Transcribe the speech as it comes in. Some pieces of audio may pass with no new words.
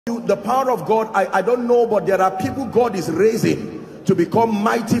The power of God, I don't know, but there are people God is raising to become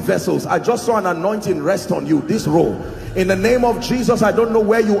mighty vessels. I just saw an anointing rest on you, this row. In the name of Jesus, I don't know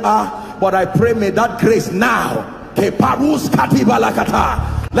where you are, but I pray may that grace now, let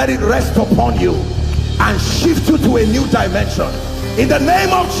it rest upon you and shift you to a new dimension. In the name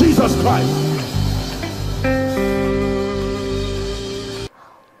of Jesus Christ.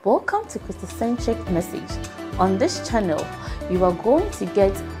 Welcome to Christocentric Message. On this channel, you are going to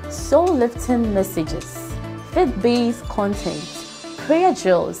get soul-lifting messages, faith-based content, prayer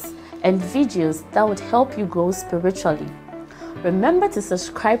drills, and videos that would help you grow spiritually. Remember to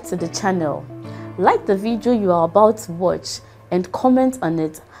subscribe to the channel, like the video you are about to watch, and comment on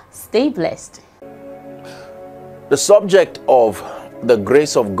it. Stay blessed. The subject of the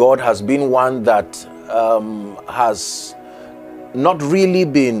grace of God has been one that has not really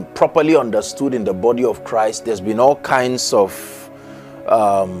been properly understood in the body of Christ. There's been all kinds of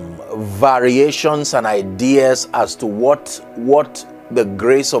variations and ideas as to what the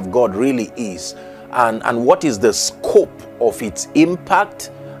grace of God really is, and what is the scope of its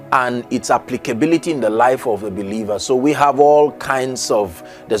impact and its applicability in the life of a believer. So we have all kinds of,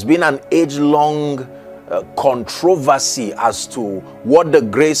 there's been an age-long controversy as to what the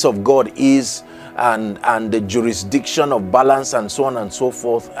grace of God is, and the jurisdiction of balance, and so on and so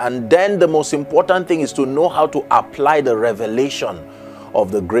forth. And then the most important thing is to know how to apply the revelation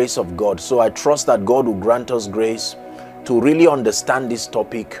of the grace of God. So I trust that God will grant us grace to really understand this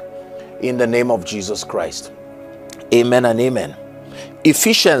topic in the name of Jesus Christ. Amen and amen.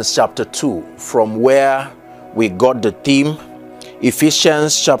 Ephesians chapter 2, from where we got the theme.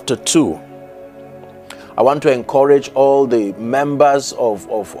 Ephesians chapter 2. I want to encourage all the members of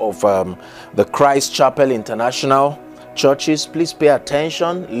the Christ Chapel International churches. Please pay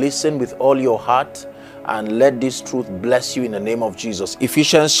attention, listen with all your heart, and let this truth bless you in the name of Jesus.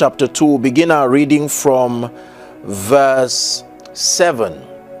 Ephesians chapter 2, we'll begin our reading from verse 7.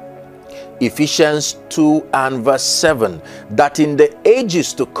 Ephesians 2 and verse 7. That in the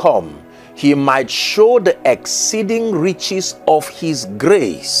ages to come, he might show the exceeding riches of his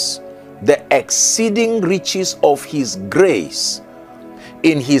grace, the exceeding riches of his grace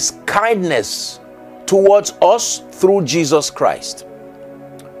in his kindness towards us through Jesus Christ.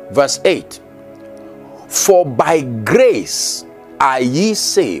 Verse 8. For by grace are ye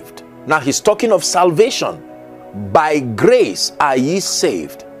saved. Now he's talking of salvation. By grace are ye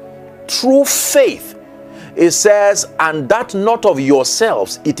saved, through faith. It says, and that not of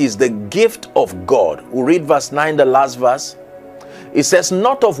yourselves, it is the gift of God. We'll read verse 9, the last verse. It says,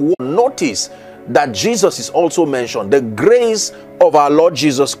 not of one. Notice that Jesus is also mentioned, the grace of our Lord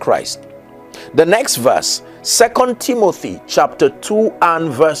Jesus Christ. The next verse, 2 Timothy chapter 2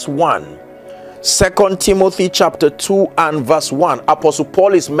 and verse 1. 2 Timothy chapter 2 and verse 1. Apostle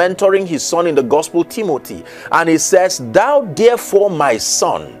Paul is mentoring his son in the gospel, Timothy, and he says, thou therefore, my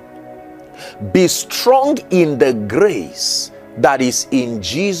son, be strong in the grace that is in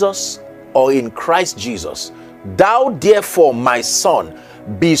Jesus, or in Christ Jesus. Thou therefore, my son,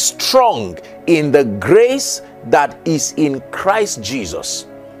 be strong in the grace that is in Christ Jesus.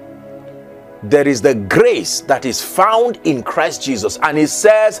 There is the grace that is found in Christ Jesus, and it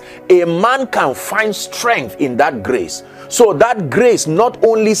says a man can find strength in that grace. So that grace not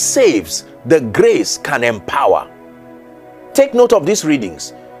only saves, the grace can empower. Take note of these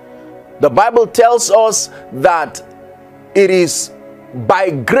readings. The Bible tells us that it is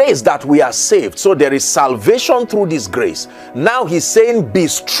by grace that we are saved. So there is salvation through this grace. Now he's saying be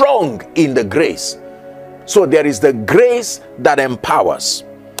strong in the grace. So there is the grace that empowers.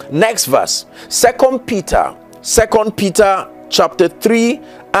 Next verse, 2 Peter chapter 3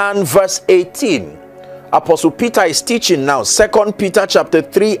 and verse 18. Apostle Peter is teaching now. 2 Peter chapter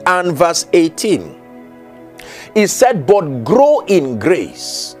 3 and verse 18. He said, but grow in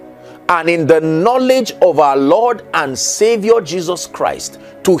grace and in the knowledge of our Lord and Savior Jesus Christ.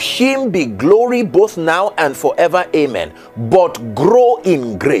 To him be glory both now and forever. Amen. But grow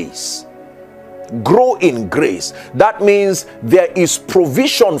in grace. Grow in grace. That means there is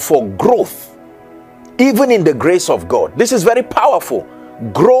provision for growth, even in the grace of God. This is very powerful.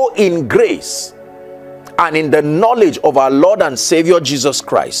 Grow in grace and in the knowledge of our Lord and Savior Jesus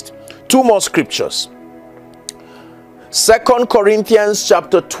Christ. Two more scriptures. 2 Corinthians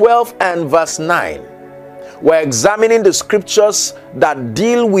chapter 12 and verse 9. We're examining the scriptures that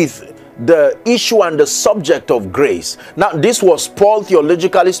deal with the issue and the subject of grace. Now this was Paul,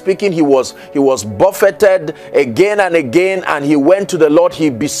 theologically speaking. He was buffeted again and again, and he went to the Lord. He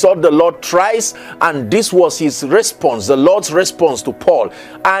besought the Lord thrice, and this was his response, the Lord's response to Paul.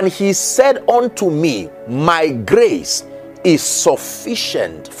 And he said unto me, my grace is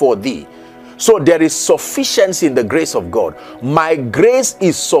sufficient for thee. So there is sufficiency in the grace of God. My grace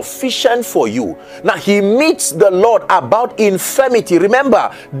is sufficient for you. Now he meets the Lord about infirmity.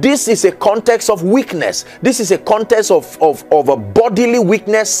 Remember, this is a context of weakness. This is a context of a bodily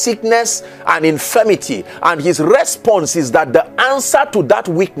weakness, sickness, and infirmity. And his response is that the answer to that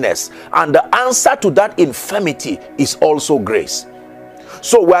weakness and the answer to that infirmity is also grace.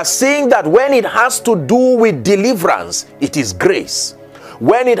 So we're seeing that when it has to do with deliverance, it is grace.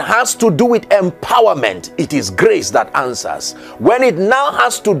 When it has to do with empowerment, it is grace that answers. When it now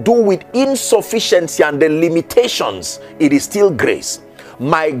has to do with insufficiency and the limitations, it is still grace.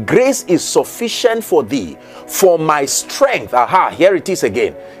 My grace is sufficient for thee, for my strength, here it is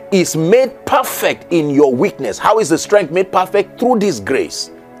again, is made perfect in your weakness. How is the strength made perfect? Through this grace.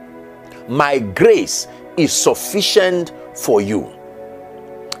 My grace is sufficient for you.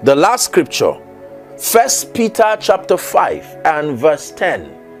 The last scripture, 1 Peter chapter 5 and verse 10.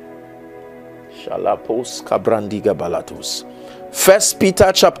 1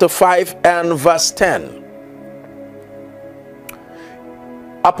 Peter chapter 5 and verse 10.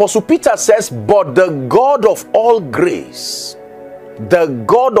 Apostle Peter says, but the God of all grace, the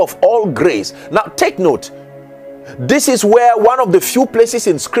God of all grace. Now take note, this is where one of the few places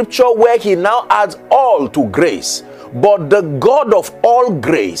in scripture where he now adds all to grace. But the God of all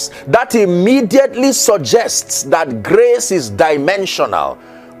grace, that immediately suggests that grace is dimensional.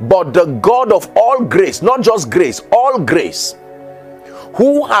 But the God of all grace, not just grace, all grace,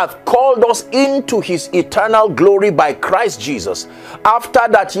 who hath called us into his eternal glory by Christ Jesus, after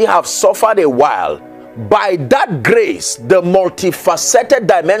that ye have suffered a while, by that grace, the multifaceted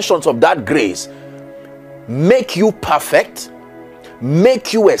dimensions of that grace, make you perfect,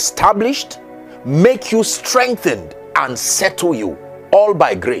 make you established, make you strengthened, and settle you, all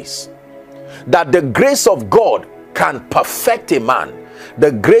by grace. That the grace of God can perfect a man.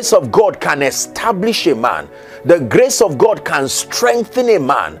 The grace of God can establish a man. The grace of God can strengthen a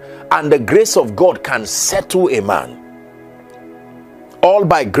man. And the grace of God can settle a man. All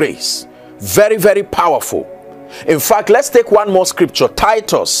by grace. Very, very powerful. In fact, let's take one more scripture.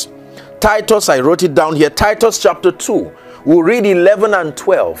 Titus, I wrote it down here. Titus chapter 2. We'll read 11 and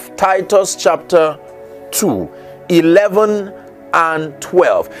 12. Titus chapter 2. 11 and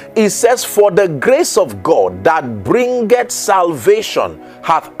 12. It says, for the grace of God that bringeth salvation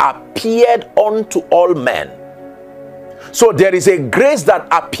hath appeared unto all men. So there is a grace that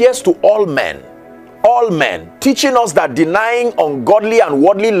appears to all men, teaching us that denying ungodly and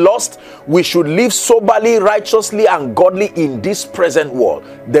worldly lust, we should live soberly, righteously, and godly in this present world.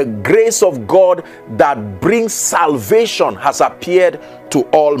 The grace of God that brings salvation has appeared to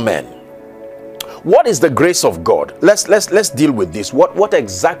all men. What is the grace of God? Let's deal with this. What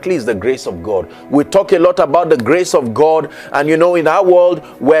exactly is the grace of God? We talk a lot about the grace of God, and in our world,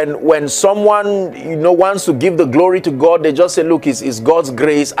 when someone wants to give the glory to God, they just say, look, it's God's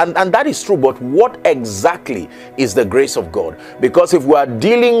grace, and that is true. But what exactly is the grace of God? Because if we are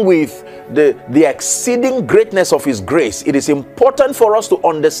dealing with the exceeding greatness of his grace, it is important for us to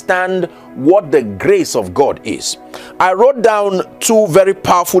understand what the grace of God is. I wrote down two very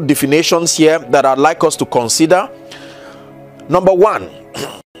powerful definitions here that I'd like us to consider. Number one,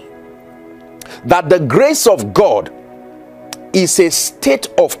 that the grace of God is a state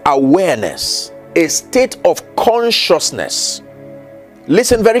of awareness, a state of consciousness.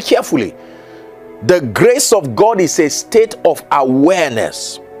 Listen very carefully. The grace of God is a state of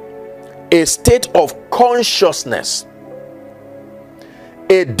awareness, a state of consciousness,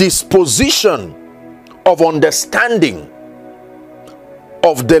 a disposition of understanding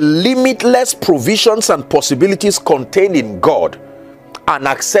of the limitless provisions and possibilities contained in God and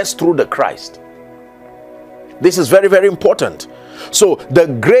access through the Christ. This is very, very important. So the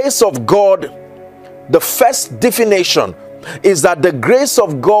grace of God, the first definition is that the grace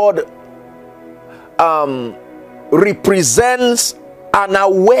of God represents an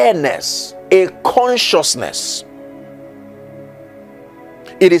awareness, a consciousness.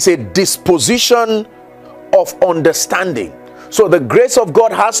 It is a disposition of understanding. So the grace of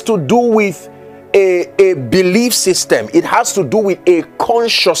God has to do with a belief system. It has to do with a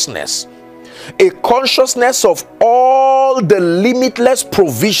consciousness of all the limitless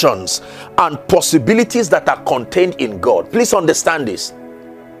provisions and possibilities that are contained in God. Please understand this.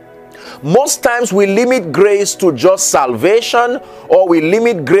 Most times we limit grace to just salvation, or we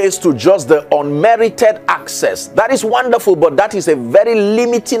limit grace to just the unmerited access. That is wonderful, but that is a very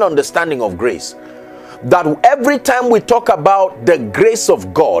limiting understanding of grace. That every time we talk about the grace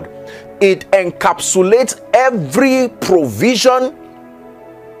of God, it encapsulates every provision,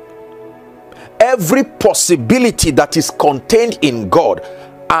 every possibility that is contained in God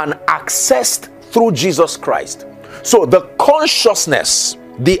and accessed through Jesus Christ. So the consciousness,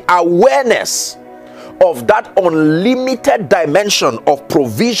 the awareness of that unlimited dimension of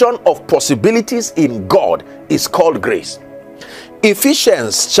provision of possibilities in God is called grace.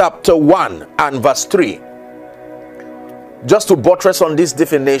 Ephesians chapter 1 and verse 3. Just to buttress on this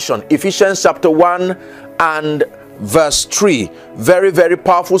definition, Ephesians chapter 1 and verse 3, very, very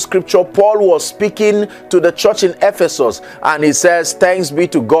powerful scripture. Paul was speaking to the church in Ephesus, and he says, thanks be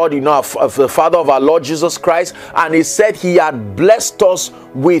to God, of the Father of our Lord Jesus Christ. And he said he had blessed us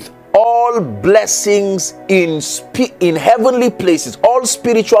with all blessings in heavenly places, all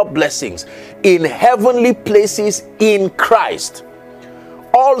spiritual blessings in heavenly places in Christ.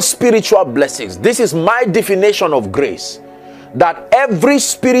 All spiritual blessings. This is my definition of grace, that every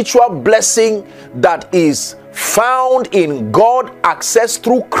spiritual blessing that is found in God, accessed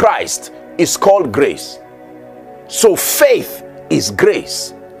through Christ, is called grace. So faith is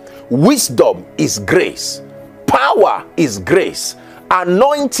grace, wisdom is grace, power is grace,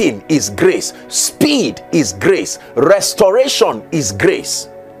 anointing is grace, speed is grace, restoration is grace.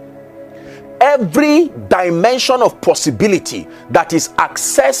 Every dimension of possibility that is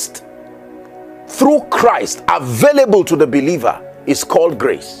accessed through Christ, available to the believer, is called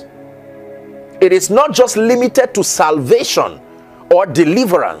grace. It is not just limited to salvation or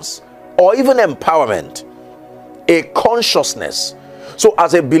deliverance or even empowerment, a consciousness. So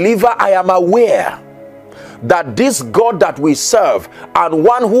as a believer, I am aware that this God that we serve, and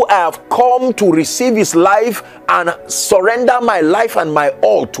one who I have come to receive his life and surrender my life and my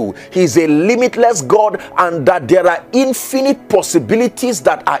all to, he is a limitless God, and that there are infinite possibilities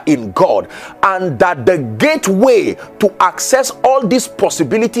that are in God, and that the gateway to access all these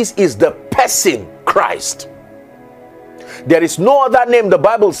possibilities is the person Christ. There is no other name, the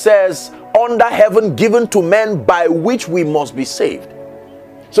Bible says, under heaven given to men by which we must be saved.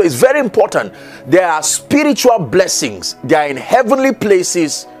 So it's very important. There are spiritual blessings. They are in heavenly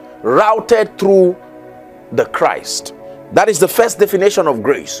places, routed through the Christ. That is the first definition of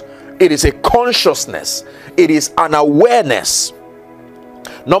grace. It is a consciousness. It is an awareness.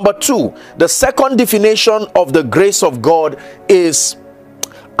 Number two, the second definition of the grace of God is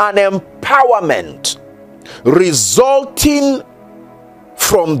an empowerment resulting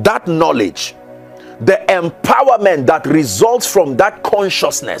from that knowledge. The empowerment that results from that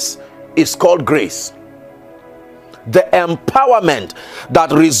consciousness is called grace. The empowerment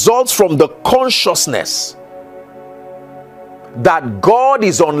that results from the consciousness that God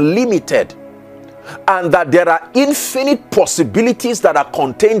is unlimited and that there are infinite possibilities that are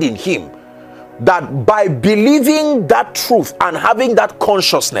contained in him, that by believing that truth and having that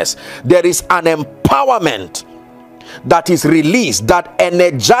consciousness, there is an empowerment that is released that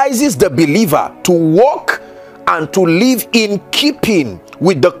energizes the believer to walk and to live in keeping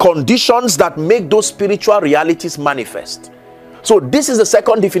with the conditions that make those spiritual realities manifest. So this is the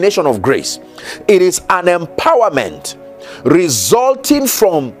second definition of grace. It is an empowerment resulting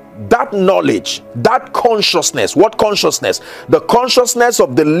from that knowledge, that consciousness. What consciousness? The consciousness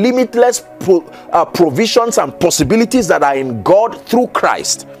of the limitless provisions and possibilities that are in God through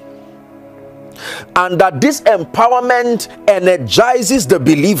Christ. And that this empowerment energizes the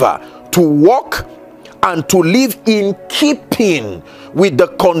believer to walk and to live in keeping with the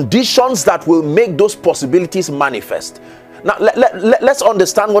conditions that will make those possibilities manifest. Now, let's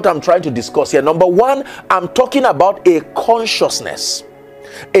understand what I'm trying to discuss here. Number one, I'm talking about a consciousness.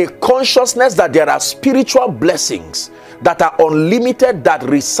 A consciousness that there are spiritual blessings that are unlimited, that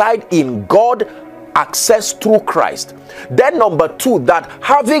reside in God, access through Christ. Then number two, that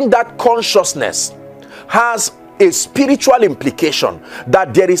having that consciousness has a spiritual implication,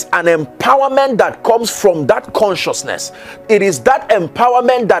 that there is an empowerment that comes from that consciousness. It is that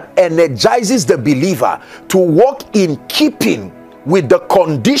empowerment that energizes the believer to walk in keeping with the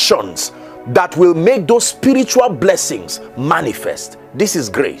conditions that will make those spiritual blessings manifest. This is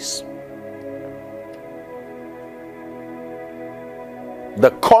grace.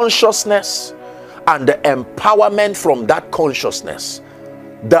 The consciousness and the empowerment from that consciousness,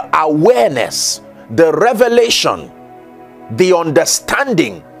 the awareness, the revelation, the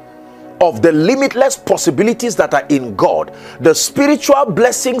understanding of the limitless possibilities that are in God, the spiritual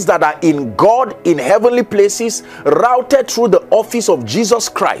blessings that are in God in heavenly places, routed through the office of Jesus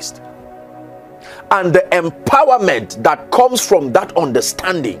Christ, and the empowerment that comes from that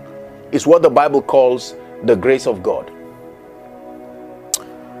understanding is what the Bible calls the grace of God.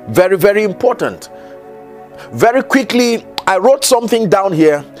 Very, very important. Very quickly, I wrote something down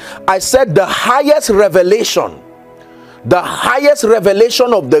here. I said the highest revelation The highest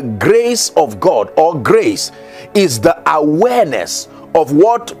revelation of the grace of God, or grace, is the awareness of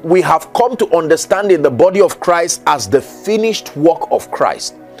what we have come to understand in the body of Christ as the finished work of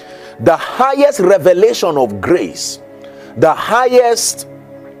Christ. The highest revelation of grace, the highest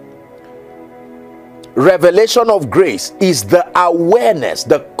revelation of grace is the awareness,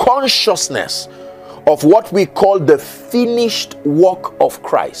 the consciousness of what we call the finished work of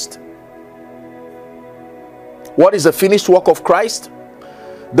Christ. What is the finished work of Christ?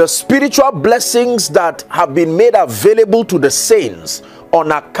 The spiritual blessings that have been made available to the saints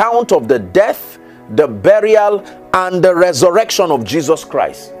on account of the death, the burial, and the resurrection of Jesus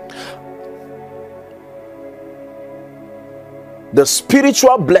Christ. The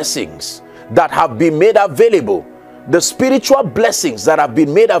spiritual blessings that have been made available, the spiritual blessings that have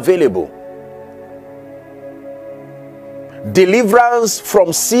been made available. Deliverance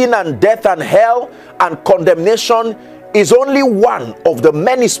from sin and death and hell and condemnation is only one of the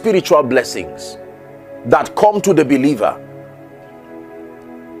many spiritual blessings that come to the believer.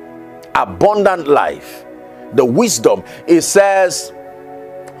 Abundant life, the wisdom, it says,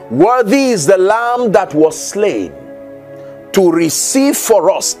 worthy is the lamb that was slain to receive for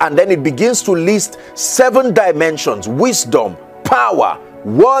us, and then it begins to list 7 dimensions: wisdom, power.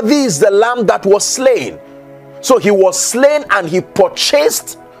 Worthy is the lamb that was slain. So he was slain and he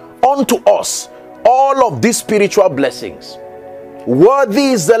purchased unto us all of these spiritual blessings.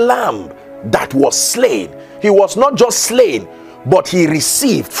 Worthy is the lamb that was slain. He was not just slain, but he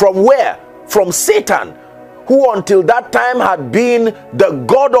received from where? From Satan, who until that time had been the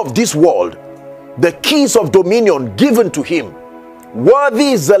god of this world, the keys of dominion given to him.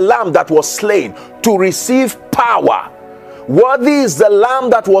 Worthy is the lamb that was slain to receive power. Worthy is the lamb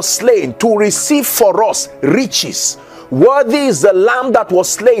that was slain to receive for us riches. Worthy is the lamb that was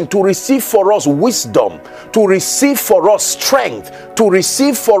slain to receive for us wisdom, to receive for us strength, to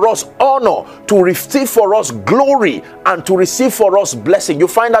receive for us honor, to receive for us glory, and to receive for us blessing. You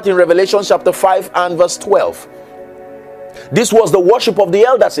find that in Revelation chapter 5 and verse 12. This was the worship of the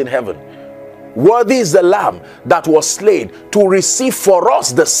elders in heaven. Worthy is the lamb that was slain to receive for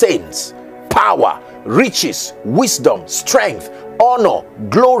us, the saints, power, riches, wisdom, strength, honor,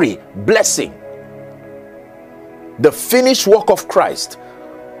 glory, blessing. The finished work of Christ,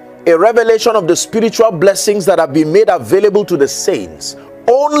 a revelation of the spiritual blessings that have been made available to the saints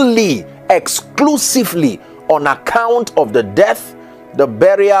only exclusively on account of the death, the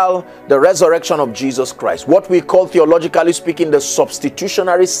burial, the resurrection of Jesus Christ. What we call, theologically speaking, the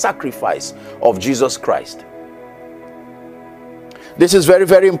substitutionary sacrifice of Jesus Christ. This is very,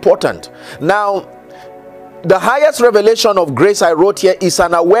 very important. Now, the highest revelation of grace I wrote here is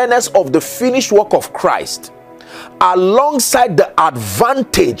an awareness of the finished work of Christ alongside the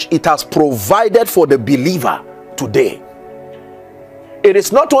advantage it has provided for the believer today. It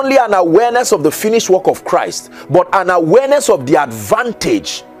is not only an awareness of the finished work of Christ, but an awareness of the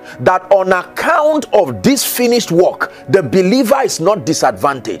advantage that on account of this finished work, the believer is not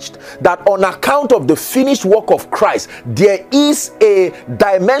disadvantaged. That on account of the finished work of Christ, there is a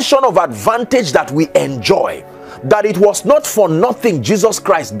dimension of advantage that we enjoy. That it was not for nothing Jesus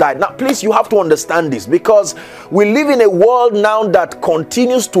Christ died. Now please, you have to understand this, because we live in a world now that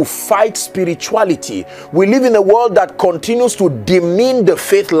continues to fight spirituality. We live in a world that continues to demean the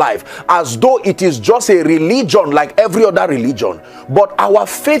faith life as though it is just a religion like every other religion. But our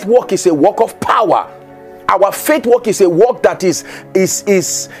faith work is a work of power. Our faith work is a work that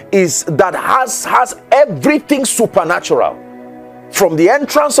that has everything supernatural. From the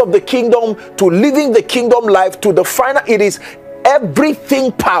entrance of the kingdom to living the kingdom life to the final, it is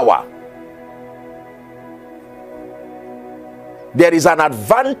everything power. There is an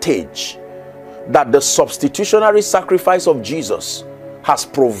advantage that the substitutionary sacrifice of Jesus has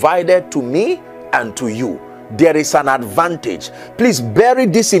provided to me and to you. There is an advantage. Please bury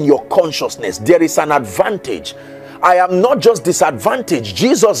this in your consciousness. There is an advantage. I am not just disadvantaged.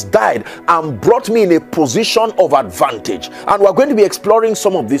 Jesus died and brought me in a position of advantage. And we're going to be exploring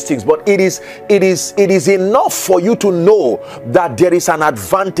some of these things, but it is enough for you to know that there is an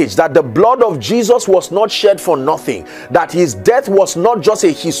advantage, that the blood of Jesus was not shed for nothing, that his death was not just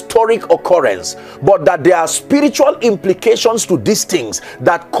a historic occurrence, but that there are spiritual implications to these things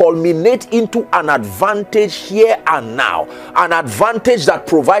that culminate into an advantage here and now, an advantage that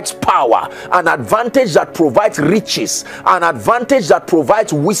provides power, an advantage that provides riches, an advantage that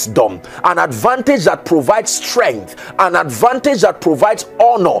provides wisdom, an advantage that provides strength, an advantage that provides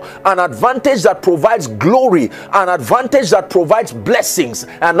honor, an advantage that provides glory, an advantage that provides blessings,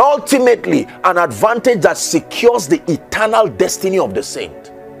 and ultimately an advantage that secures the eternal destiny of the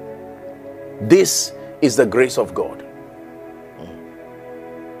saint. This is the grace of God.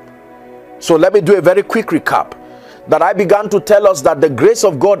 So let me do a very quick recap. That I began to tell us that the grace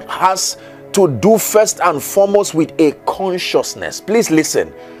of God has to do first and foremost with a consciousness. Please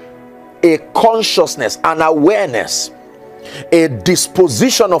listen. A consciousness, an awareness, a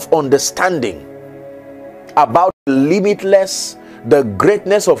disposition of understanding about limitless, the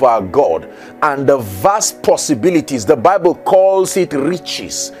greatness of our God and the vast possibilities. The Bible calls it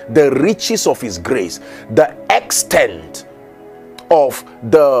riches, the riches of his grace, the extent of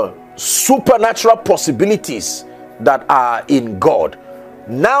the supernatural possibilities that are in God,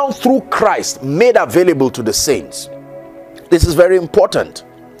 now through Christ, made available to the saints. This is very important.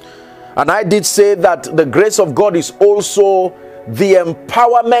 And I did say that the grace of God is also the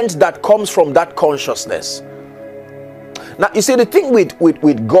empowerment that comes from that consciousness. Now, you see, the thing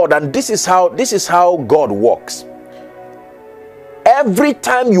with God, and this is how God works. Every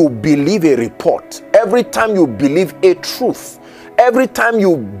time you believe a report, every time you believe a truth, every time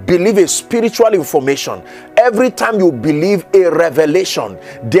you believe a spiritual information, every time you believe a revelation,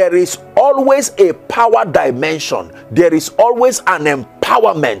 there is always a power dimension. There is always an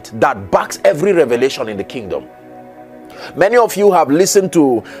empowerment that backs every revelation in the kingdom. Many of you have listened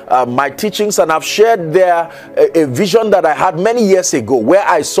to my teachings, and I've shared there a vision that I had many years ago where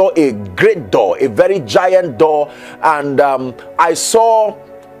I saw a great door, a very giant door, and I saw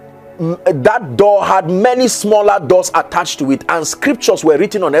that door had many smaller doors attached to it, and scriptures were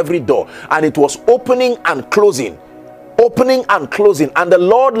written on every door, and it was opening and closing, and the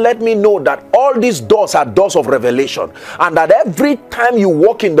Lord let me know that all these doors are doors of revelation, and that every time you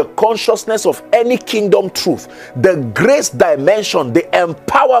walk in the consciousness of any kingdom truth, the grace dimension, the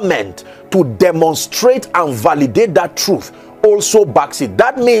empowerment to demonstrate and validate that truth also backs it.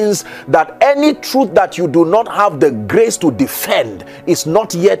 That means that any truth that you do not have the grace to defend is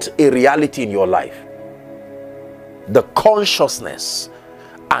not yet a reality in your life. The consciousness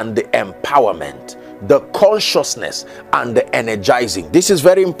and the empowerment, the consciousness and the energizing. This is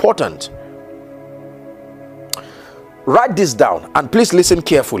very important. Write this down and please listen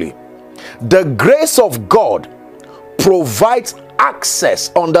carefully. The grace of God provides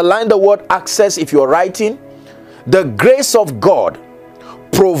access. Underline the word access if you're writing. The grace of God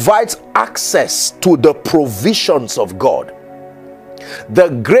provides access to the provisions of God. The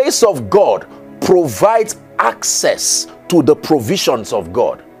grace of God provides access to the provisions of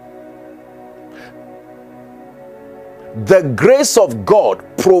God. The grace of God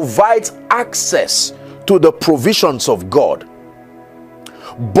provides access to the provisions of God,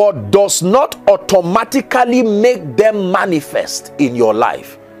 but does not automatically make them manifest in your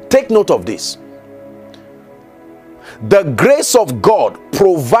life. Take note of this. The grace of God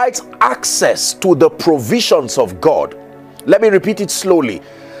provides access to the provisions of God. Let me repeat it slowly.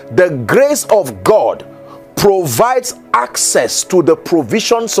 The grace of God provides access to the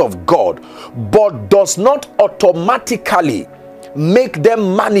provisions of God, but does not automatically make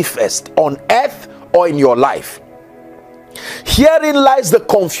them manifest on earth or in your life. Herein lies the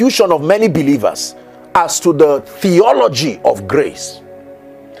confusion of many believers as to the theology of grace.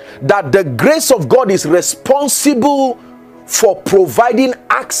 That the grace of God is responsible for providing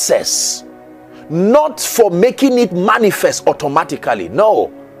access, not for making it manifest automatically.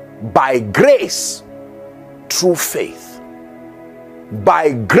 No, by grace, through faith.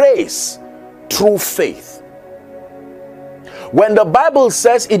 By grace, through faith. When the Bible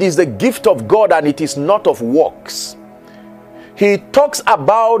says it is the gift of God and it is not of works, he talks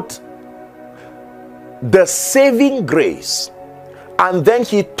about the saving grace. And then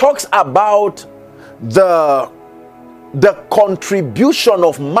he talks about the contribution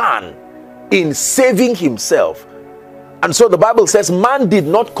of man in saving himself. And so the Bible says man did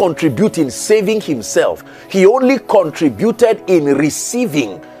not contribute in saving himself. He only contributed in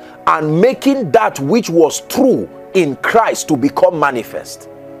receiving and making that which was true in Christ to become manifest.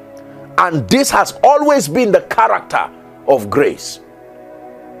 And this has always been the character of grace.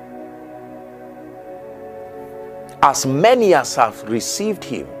 As many as have received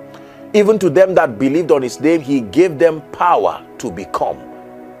him, even to them that believed on his name, he gave them power to become.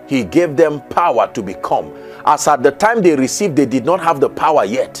 He gave them power to become. As at the time they received, they did not have the power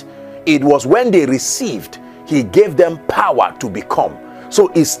yet. It was when they received, he gave them power to become. So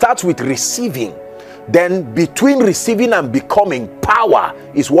it starts with receiving. Then between receiving and becoming, power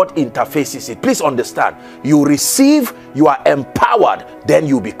is what interfaces it. Please understand. You receive, you are empowered, then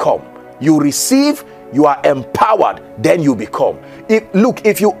you become. You receive, you are empowered, then you become.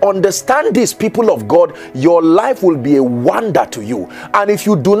 If you understand this, people of God, your life will be a wonder to you. And if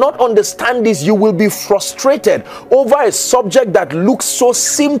you do not understand this, you will be frustrated over a subject that looks so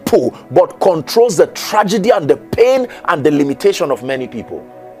simple but controls the tragedy and the pain and the limitation of many people.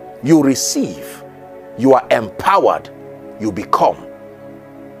 You receive. You are empowered. You become.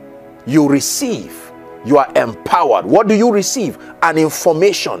 You receive. You are empowered. What do you receive? An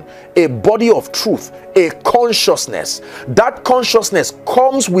information, a body of truth, a consciousness. That consciousness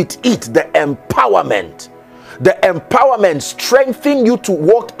comes with it the empowerment. The empowerment strengthens you to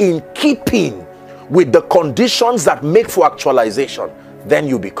walk in keeping with the conditions that make for actualization. Then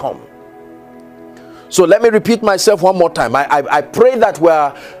you become. So let me repeat myself one more time. I pray that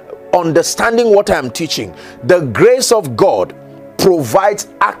we're understanding what I am teaching. The grace of God provides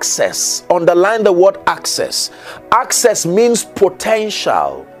access. Underline the word access. Access means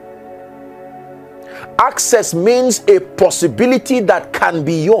potential. Access means a possibility that can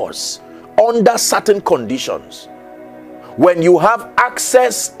be yours under certain conditions. When you have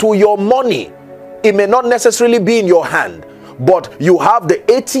access to your money, it may not necessarily be in your hand, but you have the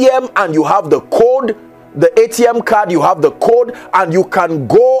ATM and you have the code, the ATM card, you have the code, and you can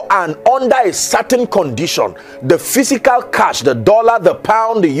go and under a certain condition, the physical cash, the dollar, the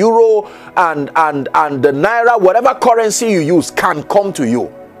pound, the euro, and the naira, whatever currency you use can come to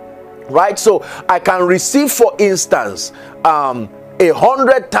you, right? So I can receive, for instance,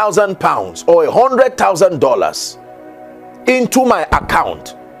 £100,000 or $100,000 into my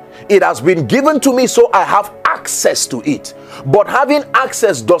account. It has been given to me, so I have access to it. But having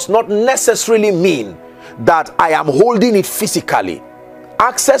access does not necessarily mean that I am holding it physically.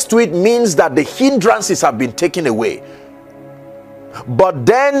 Access to it means that the hindrances have been taken away. But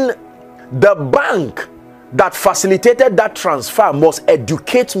then the bank that facilitated that transfer must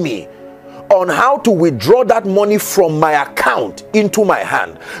educate me on how to withdraw that money from my account into my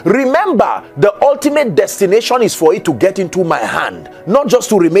hand. Remember, the ultimate destination is for it to get into my hand, not just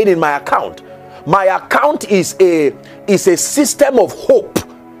to remain in my account. My account is a system of hope.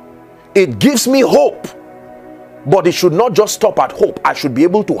 It gives me hope, but it should not just stop at hope. I should be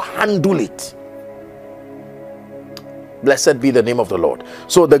able to handle it. Blessed be the name of the Lord.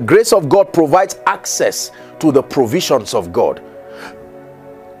 So the grace of God provides access to the provisions of God,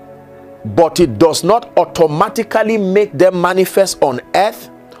 but it does not automatically make them manifest on earth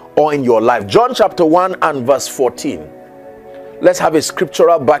or in your life. John chapter 1 and verse 14. Let's have a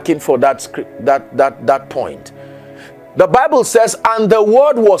scriptural backing for that point. The Bible says, and the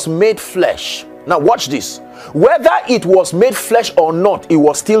word was made flesh. Now watch this. Whether it was made flesh or not, it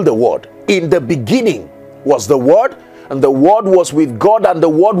was still the word. In the beginning was the word, and the word was with God, and the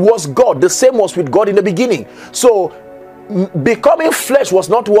word was God. The same was with God in the beginning. So becoming flesh was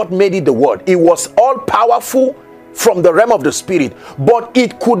not what made it the word. It was all powerful from the realm of the spirit, but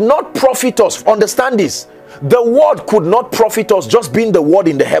it could not profit us. Understand this. The word could not profit us just being the word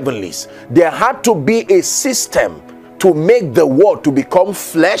in the heavenlies. There had to be a system to make the word to become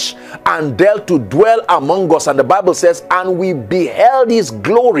flesh and dealt to dwell among us. And the Bible says, and we beheld his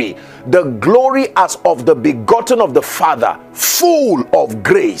glory, the glory as of the begotten of the Father, full of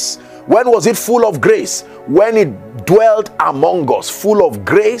grace. When was it full of grace? When it dwelt among us, full of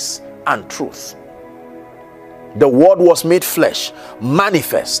grace and truth. The word was made flesh,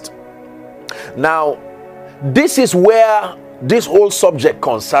 manifest. Now, this is where this whole subject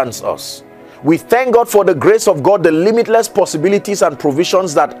concerns us. We thank God for the grace of God, the limitless possibilities and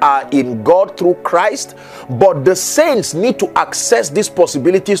provisions that are in God through Christ, but the saints need to access these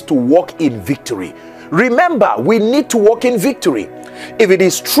possibilities to walk in victory. Remember, we need to walk in victory. If it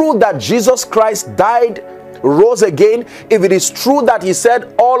is true that Jesus Christ died, rose again, if it is true that he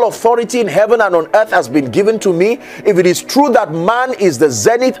said all authority in heaven and on earth has been given to me, if it is true that man is the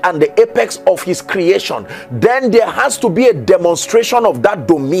zenith and the apex of his creation, then there has to be a demonstration of that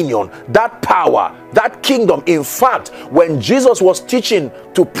dominion, that power, that kingdom. In fact, when Jesus was teaching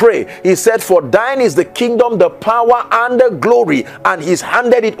to pray, he said, for thine is the kingdom, the power and the glory, and he's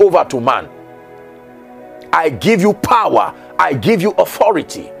handed it over to man. I give you power, I give you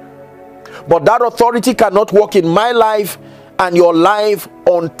authority. But that authority cannot work in my life and your life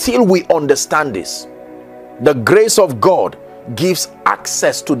until we understand this. The grace of God gives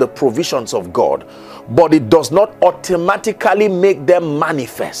access to the provisions of God, but it does not automatically make them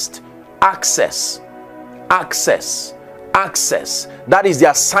manifest. Access, access, access. That is the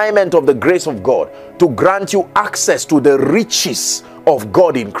assignment of the grace of God, to grant you access to the riches of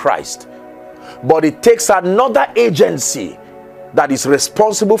God in Christ. But it takes another agency that is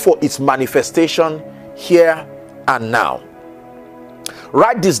responsible for its manifestation here and now.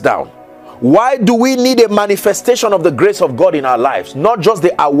 Write this down. Why do we need a manifestation of the grace of God in our lives? Not just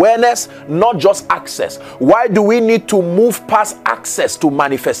the awareness, not just access. Why do we need to move past access to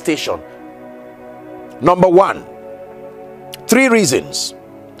manifestation? Number one, 3 reasons.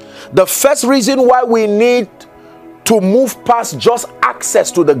 The first reason why we need to move past just access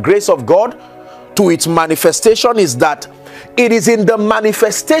to the grace of God to its manifestation is that it is in the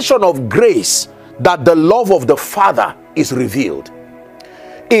manifestation of grace that the love of the Father is revealed.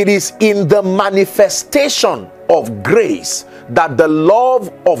 It is in the manifestation of grace that the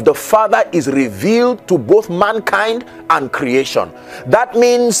love of the Father is revealed to both mankind and creation. That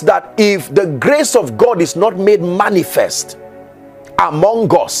means that if the grace of God is not made manifest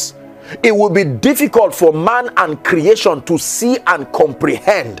among us, it will be difficult for man and creation to see and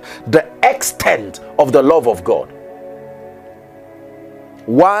comprehend the extent of the love of God.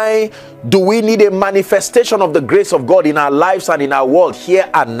 Why do we need a manifestation of the grace of God in our lives and in our world here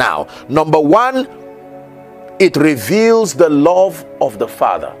and now? Number one, it reveals the love of the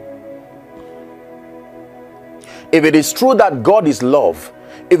Father. If it is true that God is love,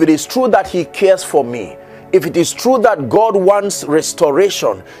 if it is true that He cares for me, if it is true that God wants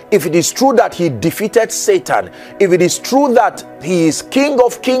restoration, if it is true that He defeated Satan, if it is true that He is King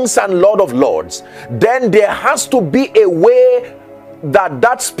of kings and Lord of lords, then there has to be a way that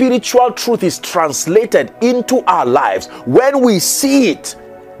that spiritual truth is translated into our lives. When we see it,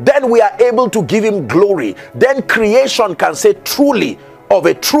 then we are able to give Him glory. Then creation can say truly, of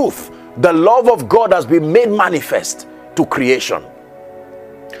a truth, the love of God has been made manifest to creation.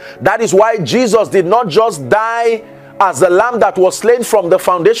 That is why Jesus did not just die as the lamb that was slain from the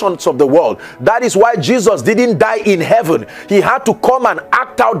foundations of the world. That is why Jesus didn't die in heaven. He had to come and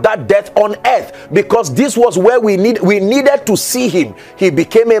act out that death on earth, because this was where we needed to see Him. He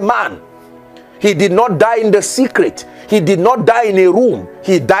became a man. He did not die in the secret. He did not die in a room.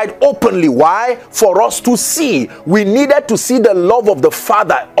 He died openly. Why? For us to see. We needed to see the love of the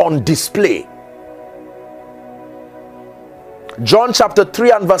Father on display. John chapter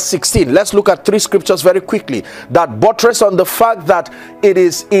 3 and verse 16. Let's look at three scriptures very quickly that buttress on the fact that it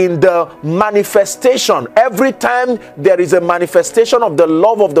is in the manifestation. Every time there is a manifestation of the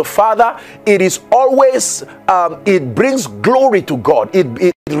love of the Father, it is always, it brings glory to God.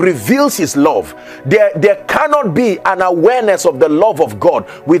 It reveals His love. There cannot be an awareness of the love of God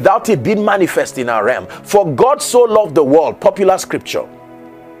without it being manifest in our realm. For God so loved the world, popular scripture,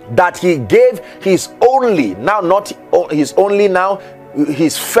 that He gave His only, now not His only now,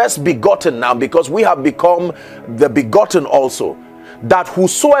 His first begotten now, because we have become the begotten also, that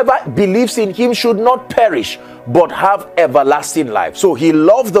whosoever believes in Him should not perish but have everlasting life. So He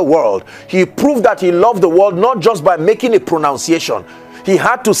loved the world. He proved that He loved the world not just by making a pronunciation. He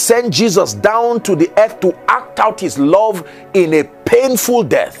had to send Jesus down to the earth to act out His love in a painful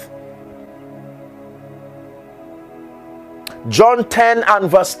death. John 10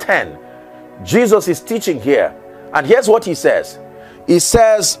 and verse 10. Jesus is teaching here, and here's what He says. He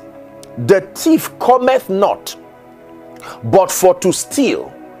says, "The thief cometh not, but for to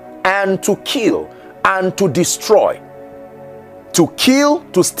steal, and to kill, and to destroy." To kill,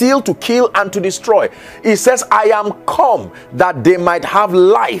 to steal, to kill, and to destroy. He says, "I am come that they might have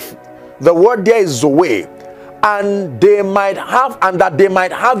life." The word there is zoe. And they might have, and that they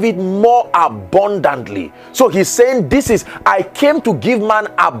might have it more abundantly. So He's saying, this is, I came to give man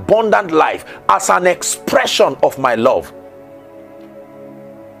abundant life as an expression of my love.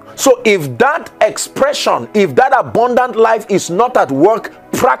 So if that expression, if that abundant life is not at work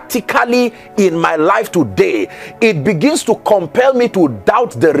practically in my life today, it begins to compel me to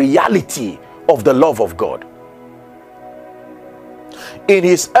doubt the reality of the love of God. In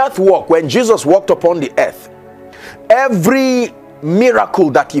His earth walk, when Jesus walked upon the earth, every miracle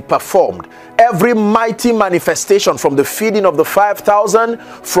that He performed, every mighty manifestation, from the feeding of the 5,000,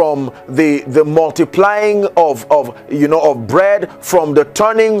 from the multiplying of bread, from the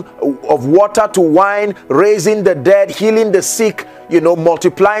turning of water to wine, raising the dead, healing the sick,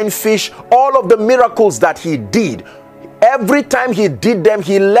 multiplying fish, all of the miracles that He did, every time He did them,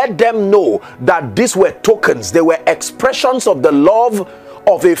 He let them know that these were tokens. They were expressions of the love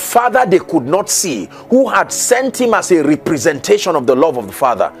of a Father they could not see, who had sent Him as a representation of the love of the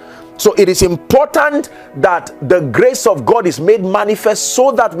Father. So it is important that the grace of God is made manifest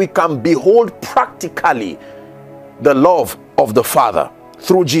so that we can behold practically the love of the Father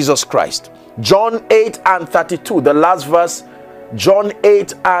through Jesus Christ. John 8 and 32, the last verse. John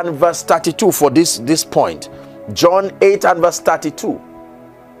 8 and verse 32 for this point. John 8 and verse 32.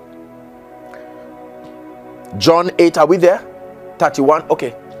 John 8, are we there? 31.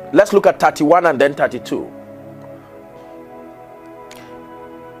 Okay, let's look at 31 and then 32.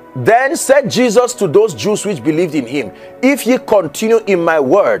 Then said Jesus to those Jews which believed in Him, "If ye continue in my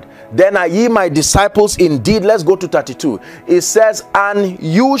word, then are ye my disciples indeed." Let's go to 32. It says, "And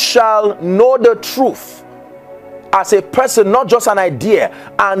you shall know the truth," as a person, not just an idea,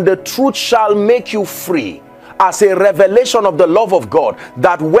 "and the truth shall make you free." as a revelation of the love of God,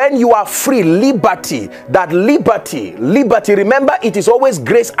 that when you are free, liberty, remember, it is always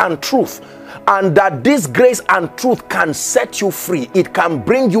grace and truth, and that this grace and truth can set you free. It can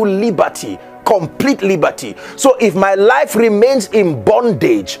bring you liberty, complete liberty. So if my life remains in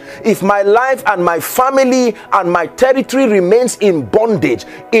bondage, if my life and my family and my territory remains in bondage,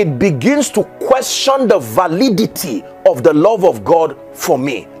 it begins to question the validity of the love of God for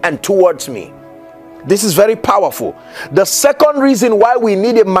me and towards me. This is very powerful. The second reason why we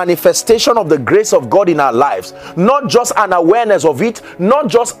need a manifestation of the grace of God in our lives, not just an awareness of it, not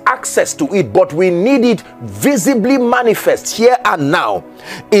just access to it, but we need it visibly manifest here and now,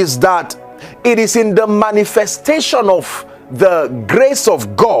 is that it is in the manifestation of the grace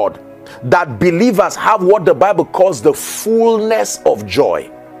of God that believers have what the Bible calls the fullness of joy.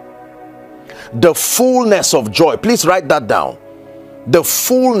 The fullness of joy. Please write that down. The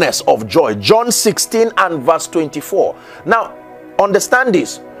fullness of joy. John 16 and verse 24. Now, understand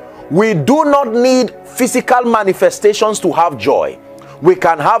this. We do not need physical manifestations to have joy. We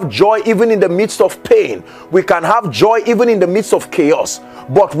can have joy even in the midst of pain. We can have joy even in the midst of chaos.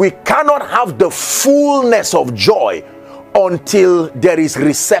 But we cannot have the fullness of joy until there is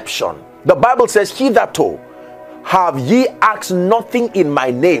reception. The Bible says, hitherto have ye asked nothing in my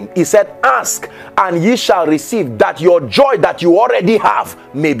name. He said, ask and ye shall receive, that your joy that you already have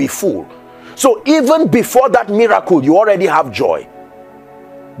may be full. So even before that miracle, you already have joy,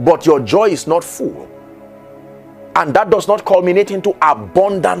 but your joy is not full, and that does not culminate into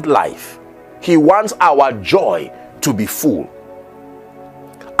abundant life. He wants our joy to be full.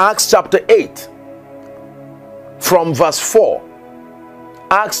 Acts chapter 8 from verse 4.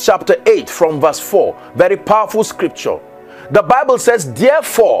 Acts chapter 8 from verse 4. Very powerful scripture. The Bible says,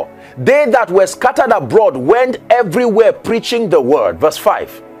 therefore, they that were scattered abroad went everywhere preaching the word. Verse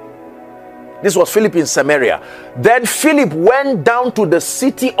 5. This was Philip in Samaria. Then Philip went down to the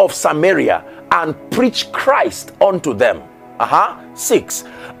city of Samaria and preached Christ unto them. 6.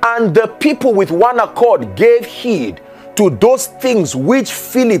 And the people with one accord gave heed to those things which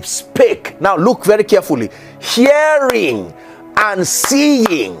Philip spake. Now look very carefully. Hearing and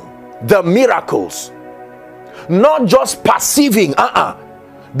seeing the miracles, not just perceiving.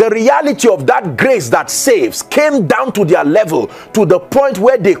 The reality of that grace that saves came down to their level, to the point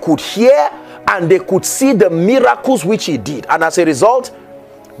where they could hear and they could see the miracles which he did. And as a result,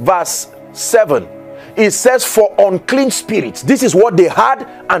 verse 7, it says, for unclean spirits, this is what they had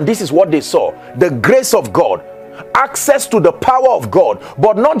and this is what they saw. The grace of God, access to the power of God,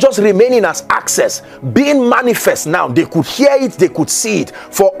 but not just remaining as access, being manifest now. They could hear it, they could see it.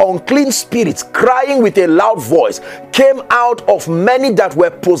 For unclean spirits, crying with a loud voice, came out of many that were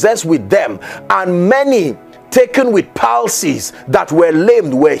possessed with them, and many taken with palsies that were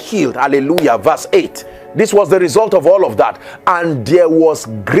lamed were healed. Hallelujah. Verse 8. This was the result of all of that. And there was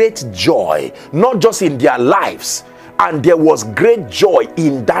great joy, not just in their lives, and there was great joy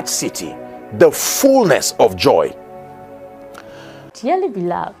in that city. The fullness of joy. Dearly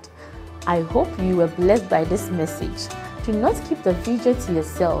beloved, I hope you were blessed by this message. Do not keep the video to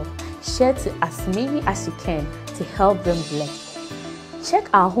yourself. Share to as many as you can to help them bless. Check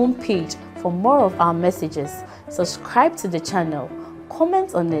our homepage for more of our messages. Subscribe to the channel,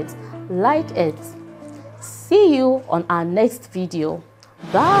 comment on it, like it. See you on our next video.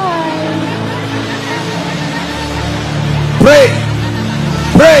 Bye.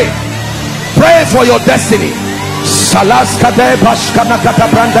 Pray for your destiny. Salaskade bashkana kata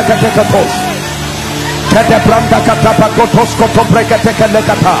branda katekatos. Kete branda kata pakotos koto brekete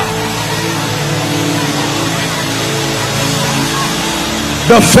lekata.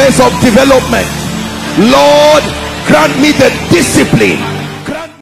 The phase of development. Lord, grant me the discipline